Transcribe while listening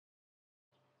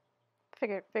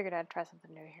Figured I'd try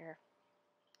something new here.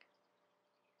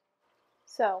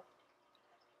 So,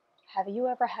 have you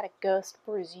ever had a ghost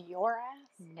bruise your ass?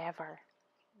 Never.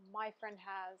 My friend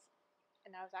has,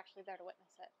 and I was actually there to witness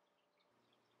it.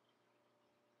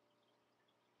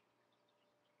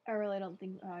 I really don't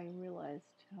think I realized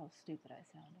how stupid I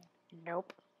sounded.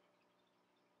 Nope.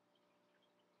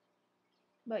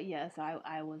 But yes,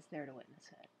 I was there to witness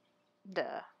it.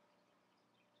 Duh.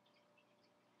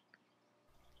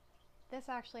 This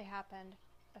actually happened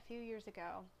a few years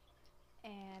ago,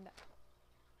 and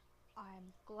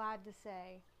I'm glad to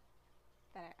say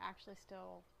that I actually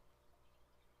still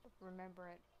remember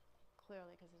it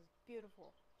clearly because it's a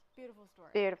beautiful, beautiful story.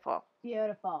 Beautiful.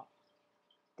 Beautiful.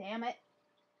 Damn it.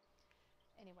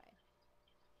 Anyway,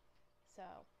 so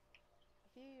a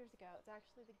few years ago, it's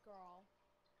actually the girl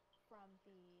from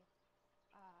the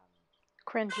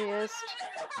Cringiest.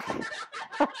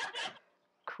 The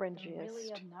Cringiest.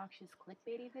 really obnoxious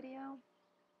clickbaity video?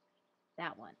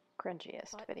 That one.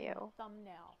 Cringiest butt video.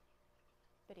 thumbnail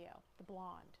video, the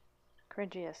blonde.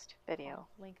 Cringiest video I'll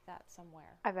link that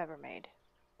somewhere. I've ever made.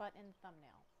 Butt in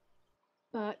thumbnail.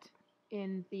 But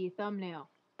in the thumbnail.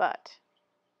 But.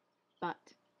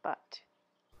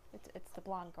 It's the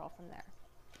blonde girl from there.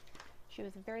 She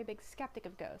was a very big skeptic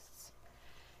of ghosts,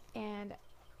 and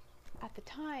at the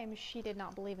time she did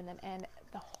not believe in them, and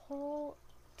the whole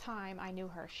time I knew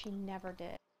her, she never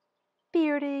did.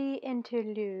 Beauty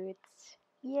interludes.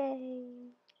 Yay.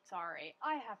 Sorry,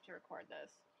 I have to record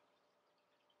this.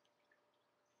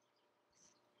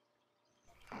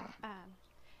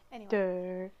 Anyway,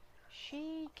 Duh.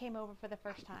 she came over for the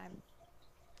first time,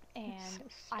 and So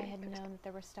I had stupid. known that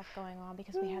there was stuff going on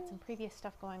because we had some previous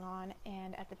stuff going on,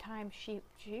 and at the time she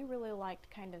really liked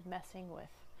kind of messing with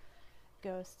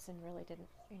ghosts and really didn't,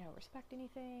 respect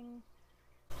anything.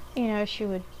 She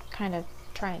would kind of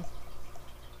try and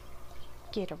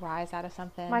get a rise out of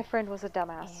something. My friend was a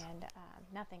dumbass. And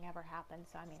nothing ever happened,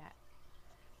 so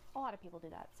a lot of people do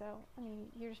that, so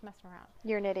you're just messing around.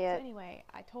 You're an So idiot. anyway,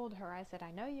 I told her, I said, I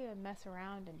know you mess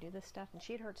around and do this stuff, and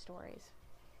she'd heard stories.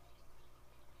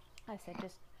 I said,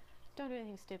 just don't do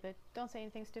anything stupid. Don't say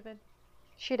anything stupid.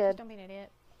 She Just did. don't be an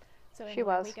idiot. So She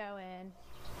anyway, was. we go in,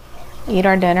 eat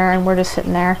our dinner, and we're just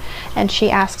sitting there, and she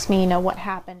asks me, what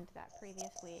happened that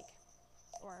previous week,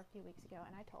 or a few weeks ago,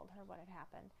 and I told her what had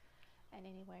happened. And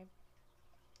anyway,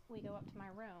 we go up to my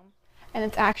room, and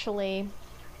it's actually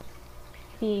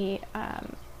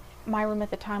my room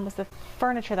at the time was the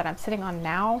furniture that I'm sitting on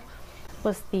now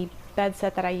was the bed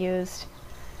set that I used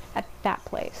at that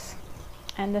place,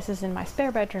 and this is in my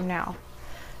spare bedroom now.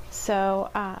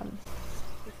 So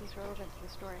This is relevant to the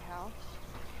story. How?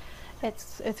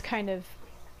 it's kind of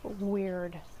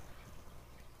weird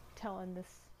telling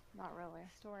this Not really.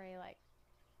 story, like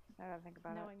I don't think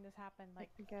about knowing this happened, like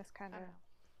I guess kind I of don't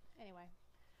know. Anyway,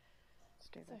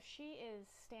 stupid. so she is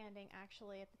standing,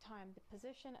 actually at the time, the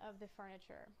position of the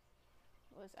furniture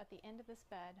was at the end of this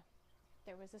bed.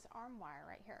 There was this arm wire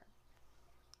right here.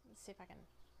 Let's see if I can.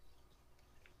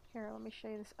 Here, let me show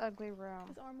you this ugly room.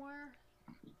 This arm wire?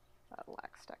 That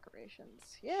lacks decorations.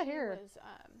 Yeah, She here. was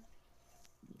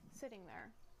sitting there.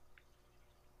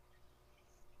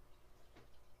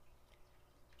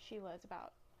 She was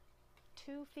about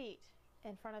 2 feet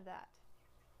in front of that.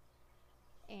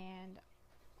 And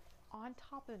on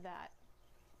top of that,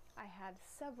 I had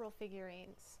several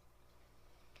figurines.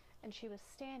 And she was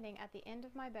standing at the end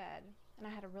of my bed, and I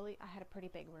had a pretty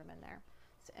big room in there.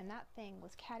 So, and that thing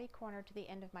was catty-cornered to the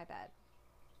end of my bed.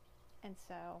 And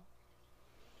so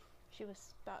she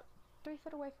was about 3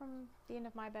 foot away from the end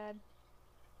of my bed,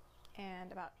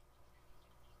 and about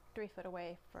 2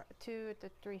 to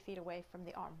 3 feet away from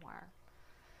the arm wire.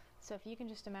 So if you can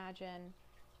just imagine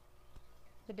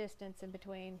the distance in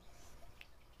between.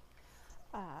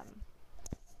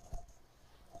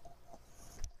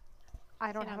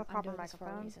 I don't have a proper I'm doing this for a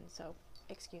microphone. reason, so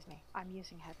excuse me. I'm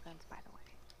using headphones, by the way.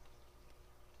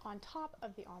 On top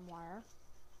of the arm wire,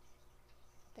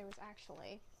 there was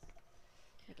actually,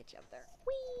 let me get you up there,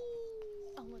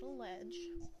 a little ledge.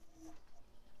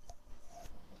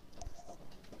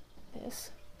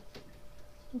 This,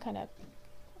 I'm kind of,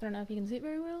 I don't know if you can see it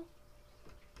very well.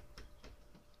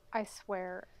 I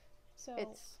swear So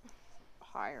it's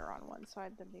higher on one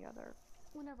side than the other.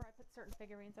 whenever I put certain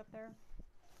figurines up there,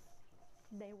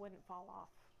 they wouldn't fall off.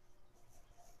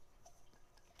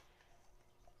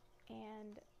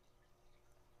 And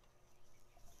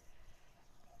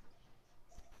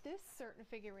this certain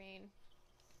figurine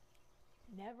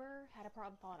never had a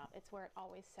problem falling off. It's where it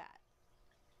always sat.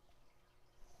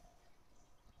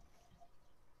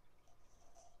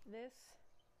 This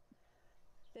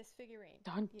figurine.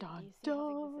 Dun, Do dun, you see how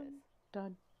big dun. this is?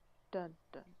 Dun, dun,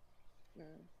 dun.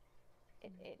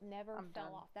 It never I'm fell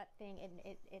done. off. That thing,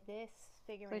 this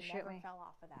figurine Please shoot never me. fell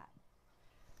off of that.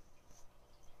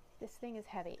 This thing is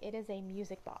heavy. It is a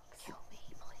music box. Kill me,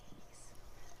 please.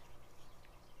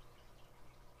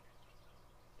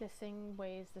 This thing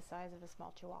weighs the size of a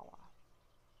small chihuahua.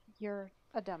 You're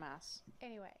a dumbass.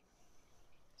 Anyway,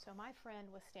 so my friend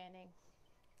was standing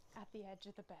at the edge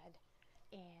of the bed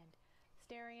and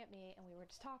staring at me, and we were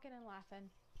just talking and laughing,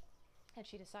 and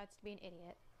she decides to be an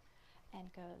idiot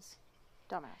and goes,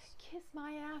 Dumbass. "Kiss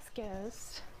my ass,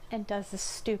 ghost," and does this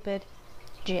stupid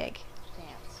jig.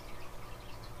 Dance.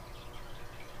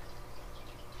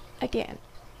 Again,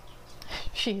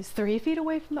 she's 3 feet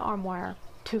away from the arm wire,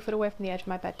 2 foot away from the edge of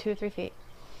my bed, 2 or 3 feet.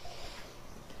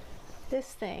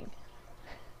 This thing,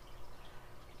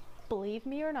 believe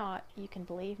me or not, you can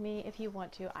believe me if you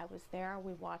want to. I was there.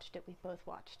 We watched it. We both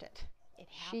watched it. It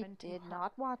happened to her. She did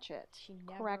not watch it. She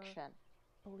never Correction.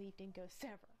 believed in ghosts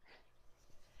ever.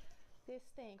 This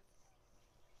thing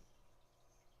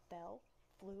fell,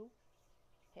 flew,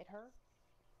 hit her.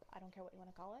 I don't care what you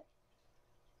want to call it.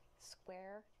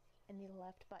 Square in the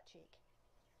left butt cheek.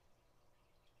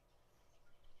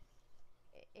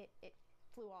 It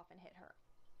flew off and hit her.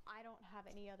 I don't have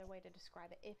any other way to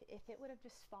describe it. If it would have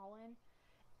just fallen,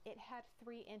 it had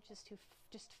 3 inches to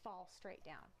just fall straight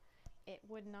down. It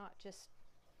would not just,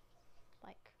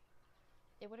 like,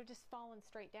 it would have just fallen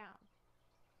straight down.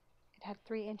 It had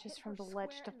 3 inches from the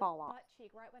ledge to fall off. Butt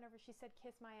cheek, right whenever she said,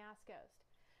 "Kiss my ass, ghost."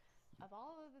 Of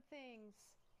all of the things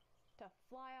to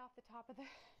fly off the top of the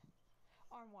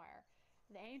arm wire,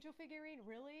 the angel figurine,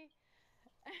 really?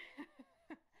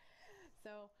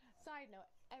 So, side note,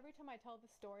 every time I tell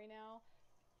this story now,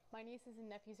 my nieces and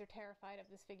nephews are terrified of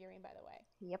this figurine, by the way.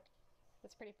 Yep.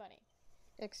 It's pretty funny.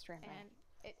 Extremely. And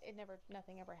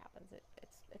nothing ever happens.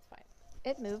 It's fine.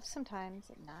 It moves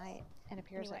sometimes at night and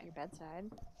appears at Anyway. your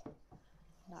bedside.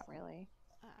 Not really.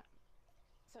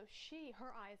 So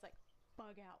her eyes like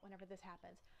bug out whenever this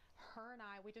happens. Her and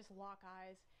I, we just lock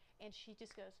eyes, and she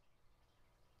just goes,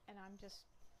 and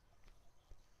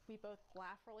we both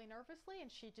laugh really nervously,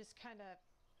 and she just kind of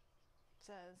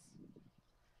says,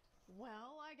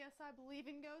 "Well, I guess I believe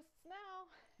in ghosts now."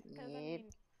 Because, Yep. I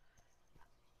mean,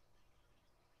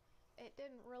 it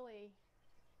didn't really,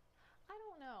 I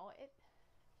don't know,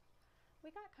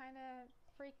 we got kind of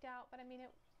freaked out, but I mean,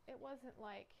 it wasn't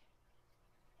like,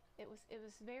 it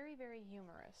was very, very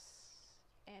humorous,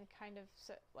 and kind of,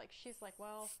 like, she's like,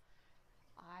 "Well,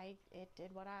 it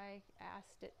did what I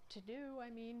asked it to do, I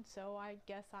mean, so I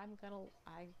guess I'm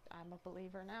a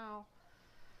believer now."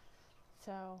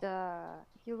 So.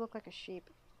 You look like a sheep.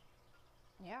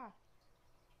 Yeah.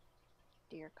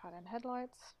 Deer caught in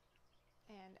headlights.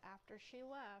 And after she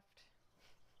left,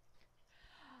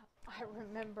 I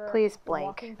remember Please blink.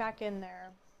 walking back in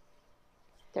there.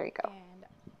 There you go. And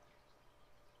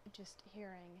just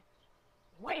hearing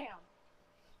wham!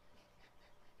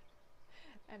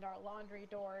 And our laundry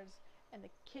doors and the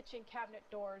kitchen cabinet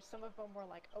doors, some of them were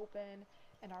like open,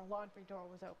 and our laundry door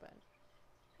was open.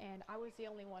 And I was the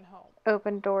only one home.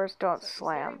 Open doors don't So it was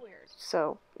slam. very weird.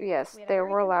 So, yes, We had a there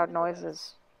very were loud temperamental ghost.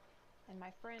 noises. And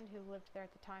my friend who lived there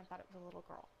at the time thought it was a little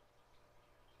girl.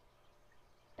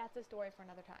 That's a story for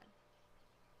another time.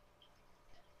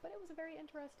 But it was a very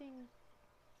interesting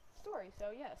story.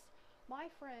 So yes, my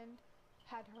friend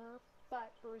had her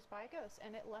butt bruised by a ghost,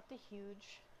 and it left a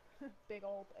huge,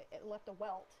 it left a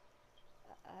welt,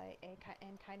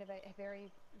 and kind of a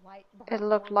very light brown. It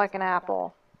looked like an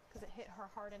apple. Because it hit her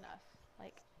hard enough,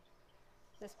 like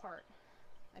this part.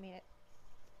 I mean, it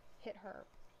hit her.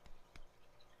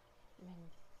 I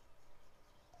mean,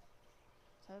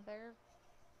 so there,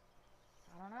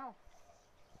 I don't know.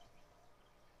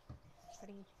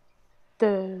 Pretty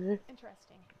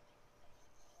interesting.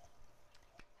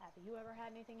 Have you ever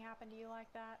had anything happen to you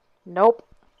like that? Nope.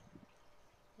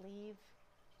 Leave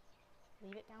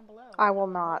it down below. I will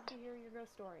I'd not. love to hear your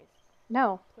ghost stories.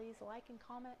 No. Please like and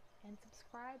comment and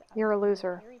subscribe. You're a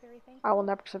loser. Very, very thankful. I will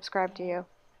never subscribe to you.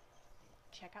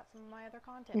 Check out some of my other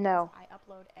content. No. I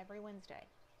upload every Wednesday.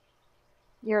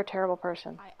 You're a terrible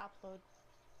person. I upload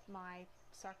my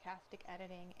sarcastic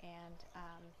editing and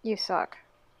You suck.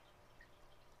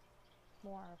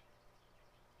 more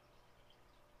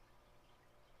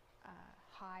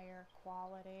higher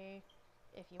quality,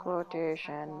 if you want to call this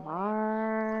high Quotation quality,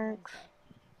 on marks.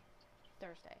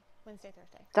 Wednesday,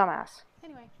 Thursday. Dumbass.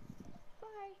 Anyway,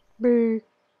 bye. Boo.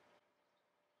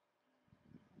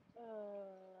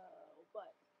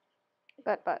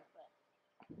 But.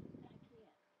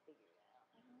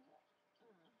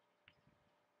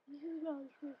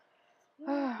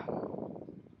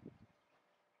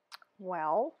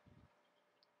 Well,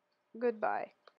 Goodbye.